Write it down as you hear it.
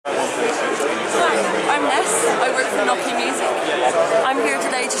Nokia Music. I'm here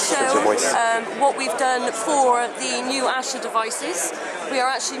today to show what we've done for the new Asha devices. We are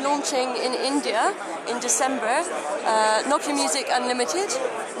actually launching in India in December, Nokia Music Unlimited.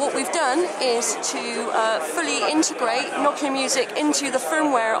 What we've done is to fully integrate Nokia Music into the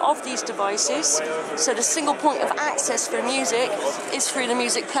firmware of these devices, so the single point of access for music is through the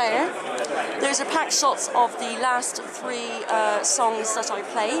music player. There's a pack shots of the last 3 songs that I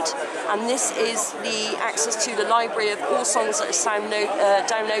played, and this is the access to the library of all songs that are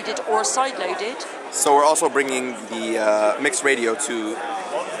downloaded or sideloaded. So we're also bringing the mixed radio to...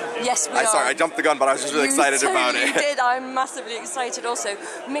 Yes, we are. Sorry, I jumped the gun, but I was just really excited about it. You did. I'm massively excited also.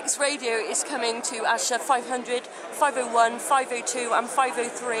 Mixed radio is coming to Asha 500, 501, 502 and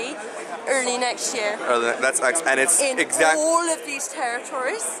 503 early next year. That's next, and it's in all of these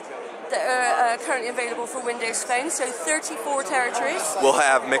territories that are currently available for Windows Phone, so 34 territories. We'll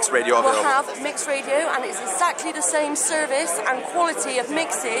have mixed radio available. We'll have mixed radio, and it's exactly the same service and quality of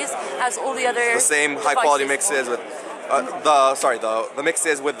mixes as all the other The same high quality mixes with the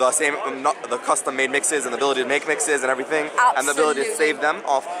mixes with the same the custom made mixes and the ability to make mixes and everything. Absolutely. And the ability to save them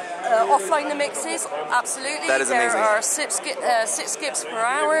off. Offline the mixes, absolutely. That is amazing. There are 6 skips per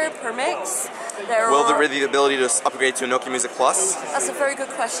hour per mix. Will there be the ability to upgrade to Nokia Music Plus? That's a very good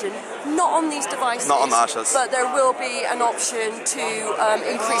question. Not on these devices. Not on the Ashas. But there will be an option to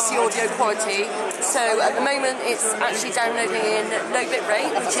increase the audio quality. So at the moment it's actually downloading in low bit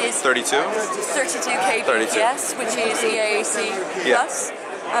rate, which is 32 kbps, which is EAC plus.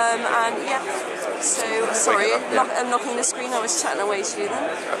 And yeah, so sorry, I'm knocking the screen. I was chatting away to you then.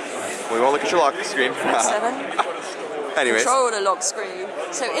 We won't look at your lock screen. 7. Anyways. Control the lock screen.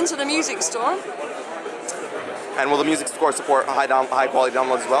 So into the music store. And will the music store support high quality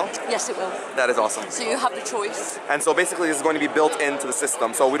downloads as well? Yes, it will. That is awesome. So you have the choice. And so basically this is going to be built into the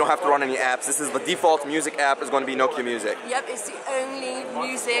system, so we don't have to run any apps. This is the default music app is going to be Nokia Music. Yep, it's the only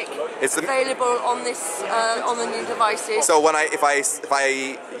music available on this on the new devices. So when if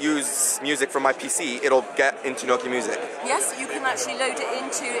I use music from my PC, it'll get into Nokia Music. Yes, you can actually load it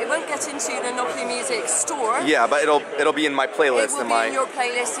into. It won't get into the Nokia Music store. Yeah, but it'll be in my playlist. It will be in your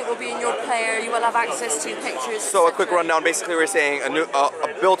playlist. It will be in your player. You will have access to pictures. So a quick rundown. Basically, we're saying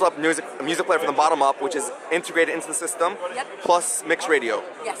a built-up music player from the bottom up, which is integrated into the system, plus mixed radio.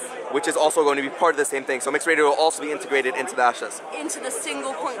 Yes. Which is also going to be part of the same thing. So mixed radio will also be integrated into the Ashas. Into the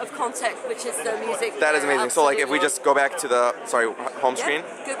single point of contact, which is the music. That is amazing. So like if we just go back to the home screen.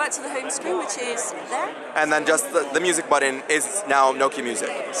 Go back to the home screen, which is there. And then just the music button is now Nokia Music.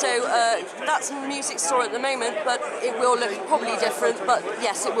 So that's in the music store at the moment, but it will look probably different. But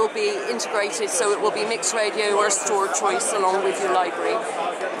yes, it will be integrated, so it will be mixed radio or a store choice along with your library.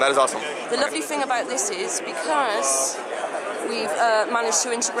 That is awesome. The lovely thing about this is because we've managed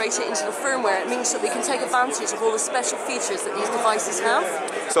to integrate it into the firmware, it means that we can take advantage of all the special features that these devices have.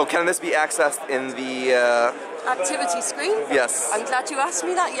 So can this be accessed in the activity screen? Yes. I'm glad you asked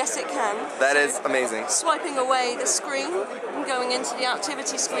me that. Yes, it can. That is amazing. Swiping away the screen and going into the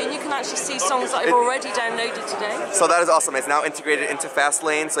activity screen, you can actually see songs that I've already downloaded today. So that is awesome. It's now integrated into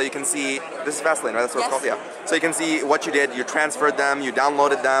Fastlane, so you can see, this is Fastlane, right? That's what it's called? Yeah. So you can see what you did, you transferred them, you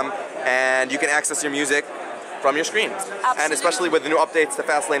downloaded them, and you can access your music from your screen. Absolutely. And especially with the new updates to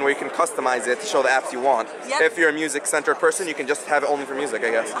Fastlane where you can customize it to show the apps you want. Yep. If you're a music-centered person, you can just have it only for music, I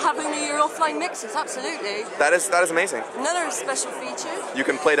guess. Having your offline mixes, absolutely. That is amazing. Another special feature. You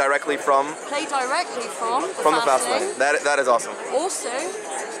can play directly from the Fastlane. That is awesome. Also,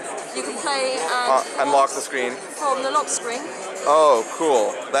 you can play and lock the screen. From the lock screen. Oh,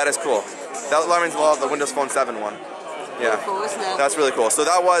 cool. That is cool. That reminds me of the Windows Phone 7 one. Yeah, really cool, isn't it? That's really cool. So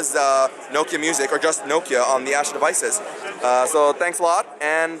that was Nokia Music, or just Nokia on the Asha devices. So thanks a lot,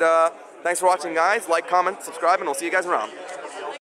 and thanks for watching, guys. Like, comment, subscribe, and we'll see you guys around.